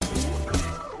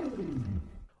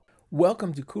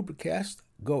Welcome to Coopercast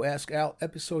Go Ask Al,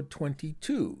 episode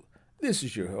 22. This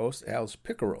is your host, Al's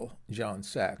Pickerel, John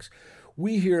Sachs.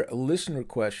 We hear listener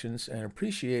questions and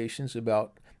appreciations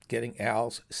about getting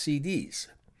Al's CDs,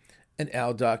 an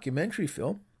Al documentary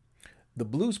film, the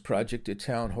Blues Project at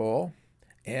Town Hall,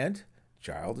 and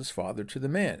Child is Father to the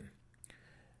Man.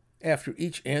 After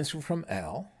each answer from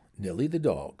Al, Nilly the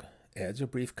dog adds a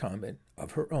brief comment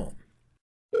of her own.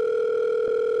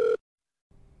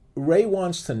 Ray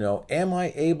wants to know, am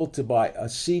I able to buy a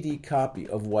CD copy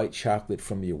of White Chocolate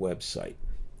from your website?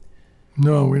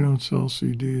 No, we don't sell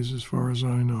CDs as far as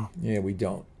I know. Yeah, we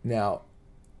don't. Now,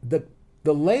 the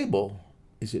label,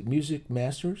 is it Music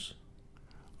Masters?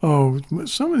 Oh,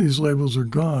 some of these labels are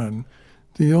gone.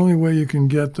 The only way you can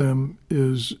get them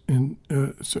is in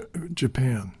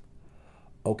Japan.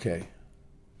 Okay.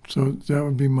 So that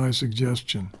would be my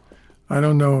suggestion. I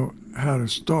don't know how to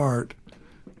start,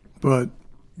 but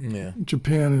Yeah.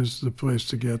 Japan is the place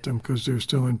to get them because they're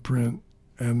still in print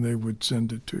and they would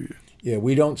send it to you. Yeah,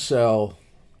 we don't sell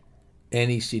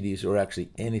any CDs or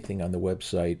actually anything on the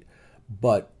website,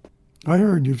 but... I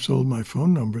heard you've sold my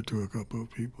phone number to a couple of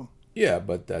people. Yeah,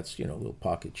 but that's, a little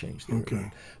pocket change there.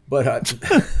 Okay. But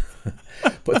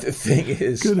but the thing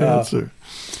is... Good answer.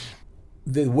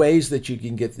 The ways that you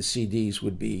can get the CDs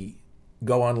would be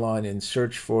go online and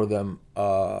search for them,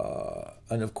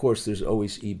 and of course there's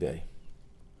always eBay.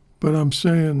 But I'm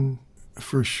saying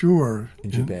for sure In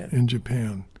Japan. In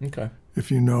Japan. Okay. If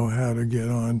you know how to get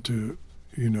on to,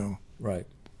 Right.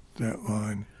 that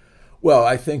line. Well,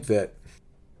 I think that...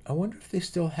 I wonder if they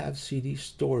still have CD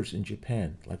stores in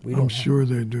Japan. Like we don't. I'm sure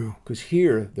they do. Because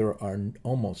here there are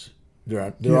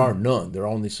none. There are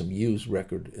only some used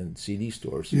record and CD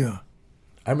stores. Yeah.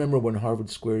 I remember when Harvard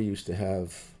Square used to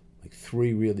have like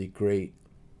 3 really great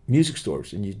music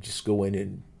stores, and you just go in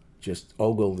and just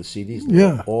ogle the CDs.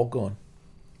 Yeah. All gone.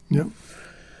 Yep.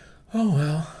 Oh,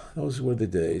 well, those were the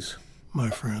days. My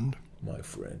friend. My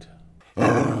friend.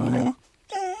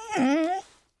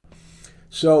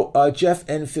 So Jeff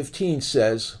N15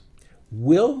 says,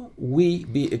 will we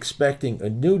be expecting a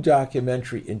new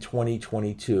documentary in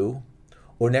 2022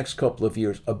 or next couple of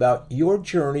years about your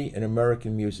journey in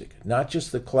American music? Not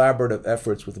just the collaborative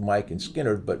efforts with Mike and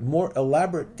Skinner, but more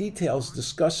elaborate details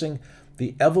discussing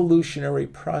the evolutionary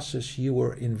process you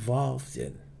were involved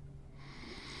in.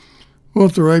 Well,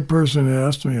 if the right person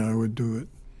asked me, I would do it.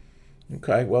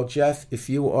 Okay, well, Jeff, if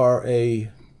you are a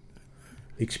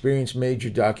experienced major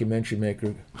documentary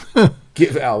maker,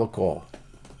 give Al a call.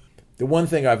 The one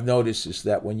thing I've noticed is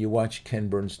that when you watch Ken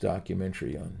Burns'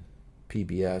 documentary on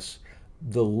PBS,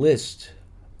 the list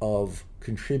of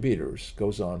contributors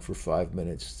goes on for 5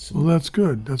 minutes. Well, that's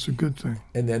good. That's a good thing.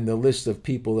 And then the list of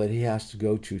people that he has to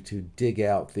go to dig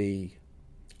out the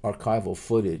archival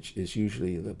footage is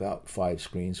usually about 5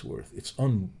 screens worth. It's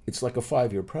like a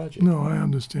 5-year project. No, I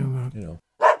understand that.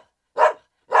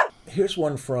 Here's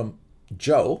one from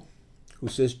Joe, who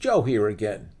says, Joe here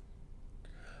again.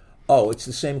 Oh, it's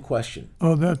the same question.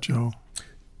 Oh, that Joe.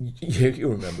 You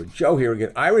remember. Joe here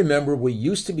again. I remember we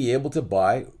used to be able to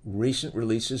buy recent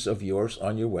releases of yours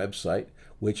on your website,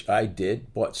 which I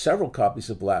did. Bought several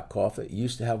copies of Black Coffee.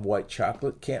 Used to have White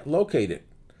Chocolate. Can't locate it.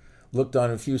 Looked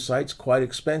on a few sites. Quite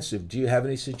expensive. Do you have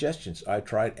any suggestions? I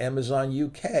tried Amazon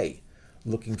UK.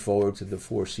 Looking forward to the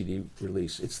 4-CD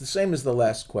release. It's the same as the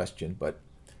last question, but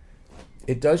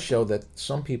it does show that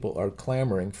some people are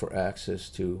clamoring for access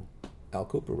to Al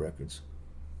Kooper records.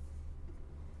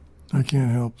 I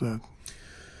can't help that.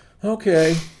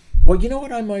 Okay. Well, you know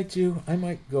what I might do? I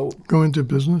might go into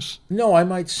business? No, I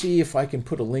might see if I can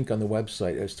put a link on the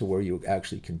website as to where you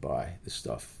actually can buy the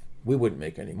stuff. We wouldn't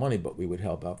make any money, but we would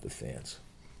help out the fans.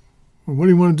 Well, what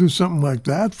do you want to do something like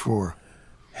that for?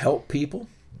 Help people?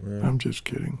 Yeah. I'm just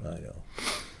kidding. I know.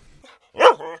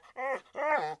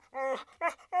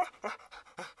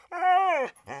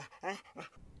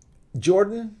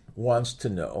 Jordan wants to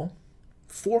know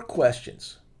 4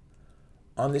 questions.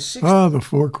 On the the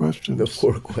 4 questions. The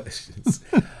 4 questions.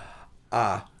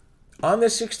 On the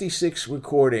 66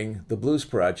 recording, The Blues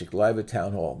Project, live at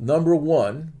Town Hall. Number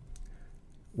 1,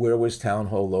 where was Town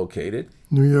Hall located?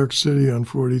 New York City on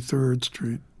 43rd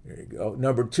Street. There you go.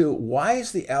 Number 2, why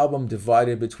is the album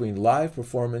divided between live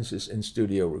performances and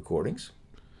studio recordings?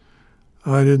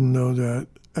 I didn't know that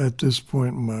at this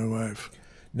point in my life.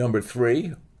 Number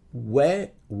 3,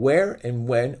 where and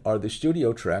when are the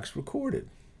studio tracks recorded?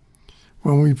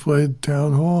 When we played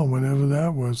Town Hall, whenever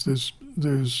that was,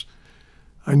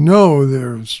 I know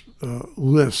there's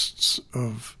lists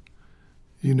of,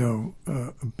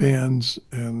 bands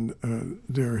and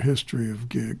their history of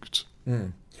gigs.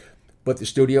 But the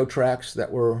studio tracks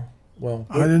that were Well,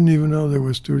 I didn't even know there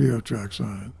were studio tracks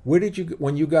on it. where did you,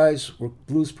 when you guys,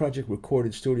 Blues Project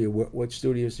recorded studio, what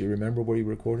studios, do you remember where you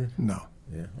recorded? No.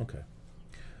 Yeah, okay.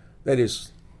 That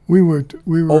is We were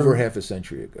over half a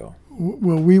century ago.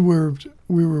 Well, we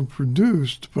were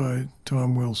produced by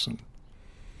Tom Wilson.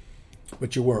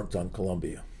 But you weren't on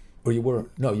Columbia. Or you were,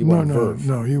 no, you weren't Verve.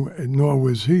 No, nor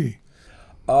was he.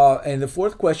 And the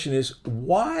fourth question is,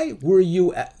 why were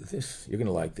you, you're going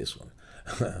to like this one.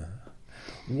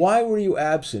 Why were you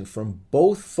absent from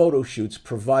both photo shoots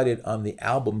provided on the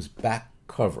album's back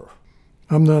cover?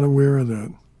 I'm not aware of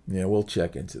that. Yeah, we'll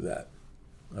check into that.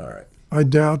 All right. I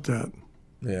doubt that.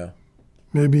 Yeah.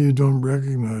 Maybe you don't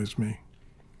recognize me.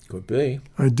 Could be.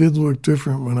 I did look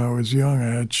different when I was young.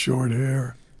 I had short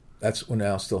hair. That's when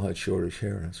Al still had shortish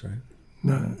hair, that's right.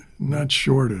 Not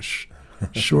shortish.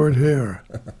 Short hair.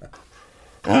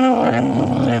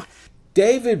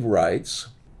 David writes,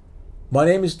 my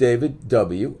name is David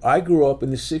W. I grew up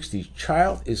in the 60s.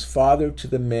 Child is father to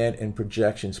the man, and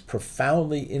Projections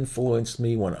profoundly influenced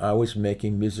me when I was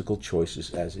making musical choices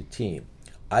as a teen.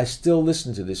 I still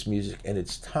listen to this music, and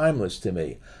it's timeless to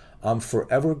me. I'm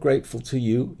forever grateful to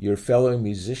you, your fellow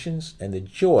musicians, and the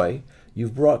joy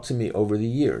you've brought to me over the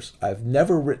years. I've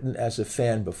never written as a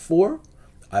fan before.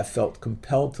 I felt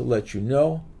compelled to let you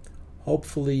know.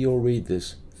 Hopefully you'll read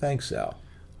this. Thanks, Al.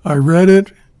 I read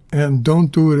it, and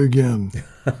don't do it again.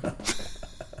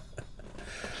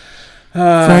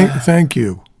 Thank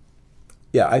you.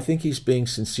 Yeah, I think he's being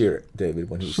sincere, David,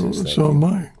 when he says thank you. So am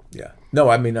I. Yeah. No,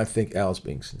 I mean, I think Al's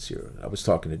being sincere. I was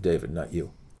talking to David, not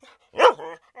you.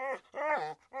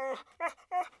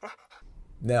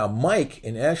 Now, Mike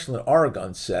in Ashland,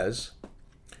 Oregon says,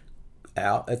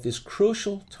 Al, at this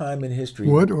crucial time in history...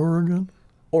 What, Oregon?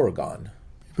 Oregon.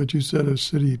 But you said a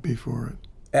city before it.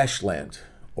 Ashland,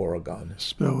 Oregon.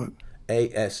 Spell it.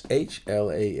 Ashland.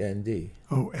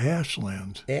 Oh,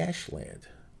 Ashland. Ashland.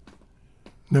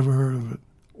 Never heard of it.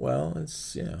 Well,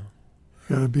 it's, you know...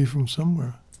 Got to be from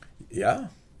somewhere. Yeah.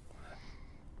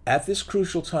 At this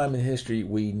crucial time in history,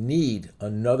 we need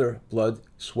another Blood,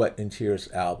 Sweat, and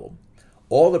Tears album.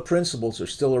 All the principals are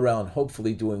still around,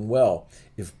 hopefully doing well.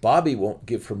 If Bobby won't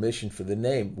give permission for the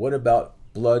name, what about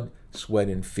Blood, Sweat,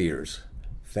 and Fears?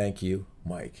 Thank you,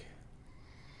 Mike.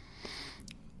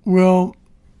 Well,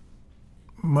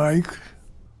 Mike,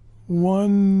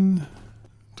 one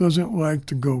doesn't like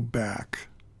to go back.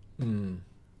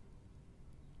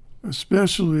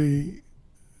 Especially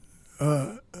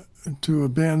to a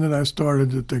band that I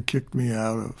started that they kicked me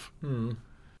out of.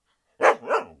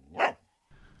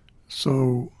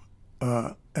 So,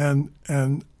 and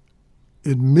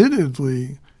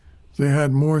admittedly, they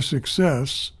had more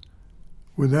success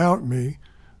without me,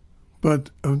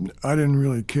 but I didn't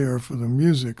really care for the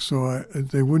music, so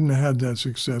they wouldn't have had that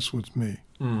success with me.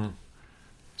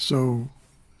 So,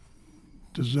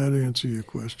 does that answer your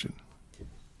question?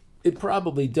 It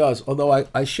probably does, although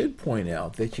I should point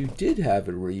out that you did have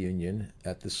a reunion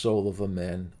at the Soul of a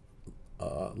Man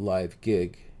live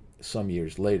gig some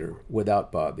years later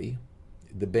without Bobby.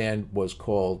 The band was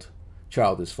called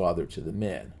Child is Father to the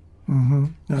Man. Mm-hmm.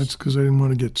 That's because I didn't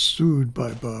want to get sued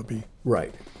by Bobby.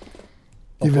 Right.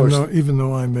 Even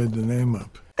though I made the name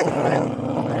up.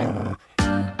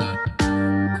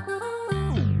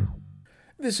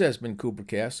 This has been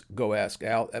Coopercast, Go Ask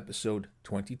Al, episode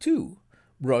 22,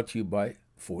 brought to you by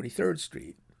 43rd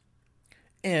Street.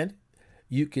 And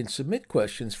you can submit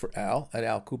questions for Al at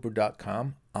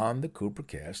alcooper.com on the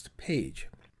Coopercast page.